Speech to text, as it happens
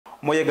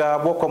Muyega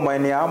bwoko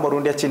mwenia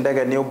Burundi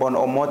achindege newborn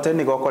omote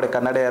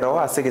nigokorekana rero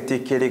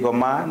asigiti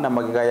Rigoma na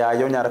magiga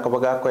yayo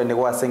nyarakabaga kwene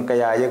gwasenka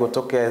yaye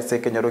gutoke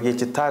sekenyoro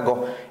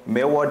gikitago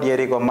mewodi ya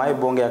Rigoma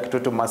ibonge ya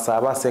Kitutu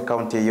Masaba se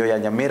county iyo ya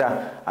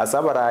Nyamira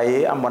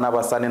asabaraye ambona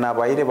basani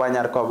nabayire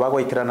banyarakabaga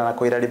goikirana na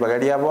koirari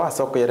bagari yabo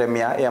asoko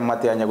Yeremia ya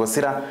mate ya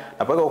Nyagusira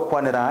nabaga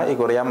okwanira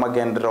igoro ya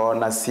magendro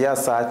na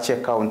siasa che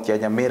county ya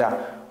Nyamira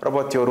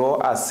Robert Yoro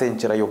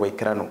asenchira yo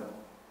goikirano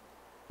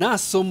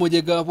Naso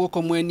mujega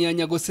bwoko mwenia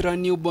Nyagusira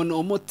newborn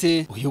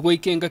omote uyugo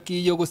ikenga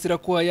kiyo gusira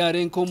kwa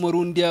yarenko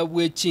Murundi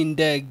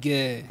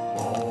abwechindege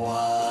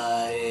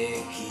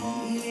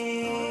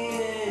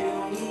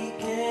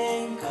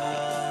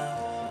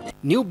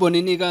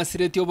newborn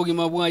nigasireti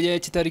obugima bwaye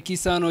chitariki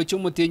 5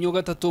 cy'umutenyo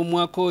gatatu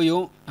mwaka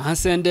oyo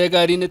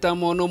ahasendega rine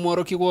tamono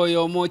mworoki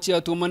gwoyo mochi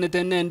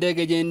atumanete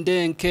nendege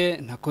jendenke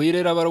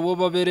nakoirera barobo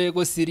babere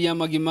go siria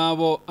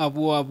magimabo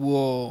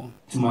abuabuo.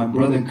 To my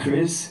brother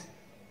Chris,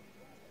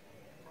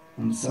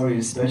 I'm sorry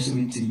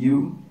especially to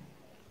you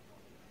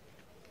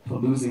for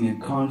losing a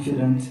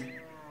confidant,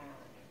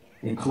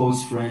 a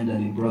close friend,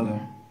 and a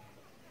brother.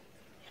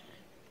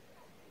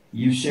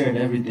 You shared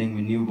everything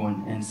with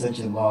newborn, and such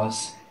a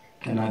loss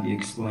cannot be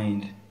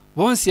explained.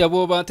 Bonsi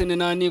abo batene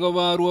nani go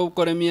baru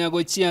koremia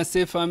go chia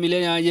se familia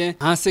yaye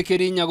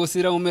hasekeri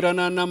Nyagusira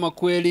umirana na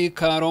makweli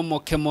karo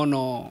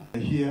mokemono.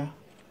 Here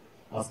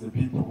as the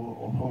people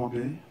of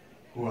Homabay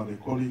who are the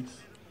colleagues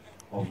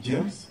of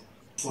James.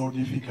 So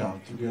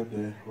difficult to get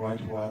the right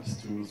words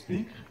to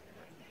speak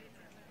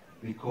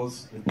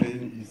because the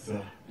pain is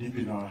deep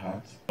in our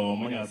hearts. To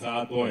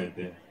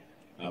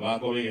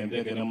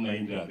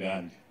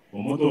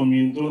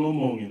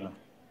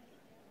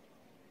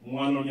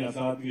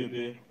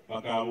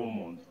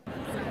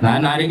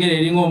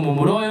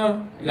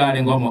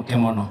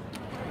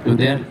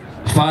their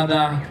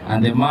father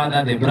and the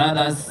mother, the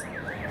brothers,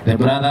 the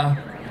brother.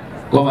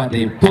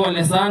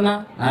 Pole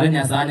sana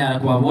arenya sanya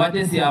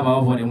kubabuate si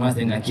abavore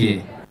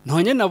mwasengakie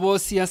nonye nabo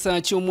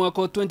siasa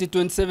cy'umwaka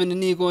 2027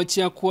 nigo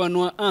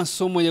cyakwanwa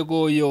ansomo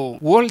yegoyo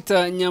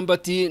Walter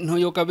Nyambati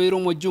ntoyo kabero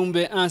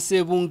mujumbe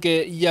ase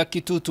bunge ya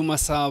Kitutu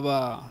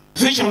Masaba.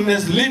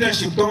 Visionless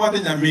leadership toward the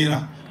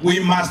Nyamira, we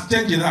must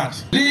change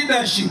that.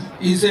 Leadership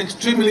is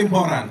extremely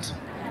important.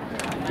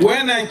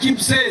 When I keep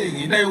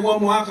saying ina yuwa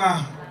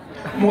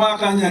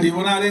mwaka nyali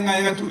bonarenga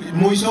yetu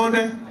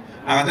muisonde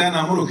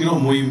akatana muro kilo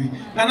muiwi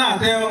kana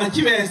ateo na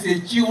chibese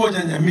chiwo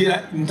cha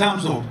Nyamira in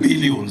terms of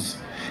billions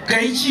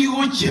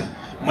kaichiwo cha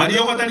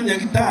Mario katali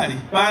nyakitari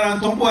para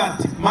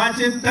ntombwati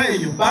mache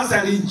tayo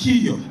basali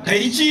nchiyo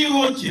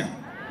kaichiwo cha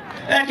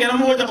eke na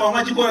mmoja kwa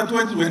machi kwa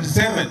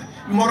 2027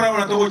 mora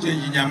wana togo cha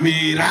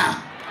Nyamira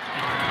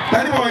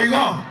tani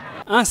bawigo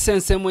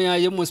asense moya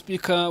ye mo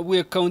speaker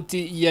we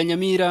county ya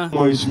Nyamira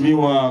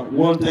Mheshimiwa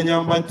Walter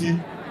Nyambati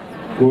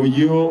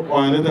oyo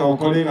wanaleta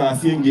okolega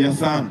asiingia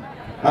sana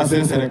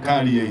ase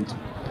serikali yetu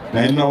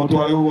na ina watu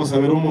wale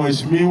gusabira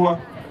mheshimiwa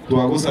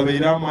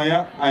twagusabira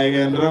maya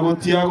ayegendera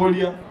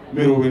gotiagoria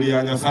miroberi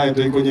ya Nyasaye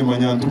twikonye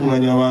manyantu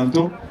mwanya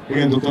abantu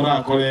egendo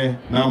torakore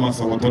na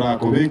masabo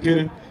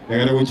torakobekere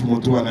egere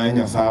gochimutua na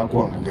Nyasaye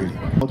kwa mugeri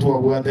watu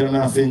wabwatera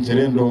na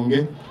senchere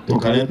ndonge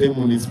tukalete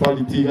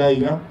municipality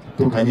gaiga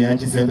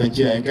tukanyachi center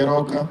kia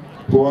ekeroka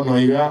kuono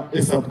iga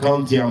sub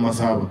county ya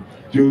Masaba.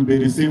 You'll be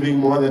receiving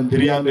more than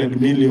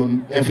 300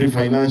 million every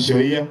financial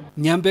year.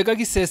 Nyambega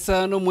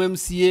gisesa no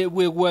MCA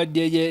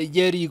wegwadye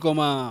ye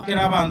Rigoma.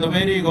 Kila bando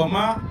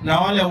Rigoma na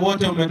wale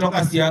wote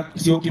umetoka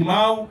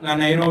Syokimau na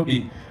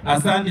Nairobi.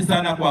 Asante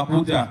sana kwa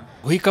kuja.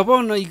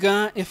 Wikabono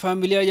iga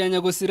familia ya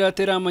Nyagusira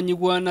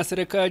teramanyigwa na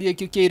serikali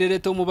ekike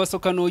irerete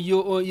umubasokano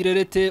yo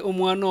irerete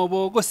omwana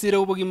obo gosire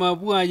ubugima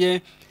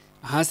bwaye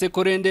hase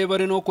korende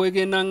bare no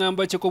kwegena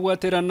ngamba cyo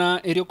kubwaterana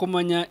eri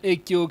kumanya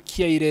ekyo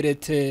kya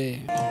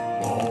irerete.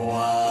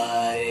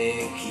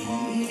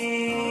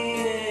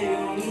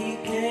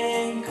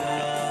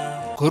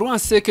 Korwa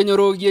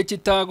sekenyoro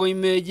gikitago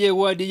imeje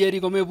wadi ya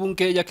Rigoma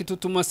bunge ya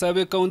Kitutu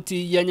Masaba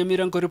county ya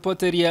Nyamira ko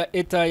reporter ya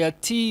Eta ya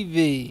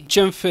TV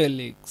Chem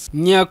Felix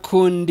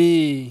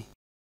Nyakundi.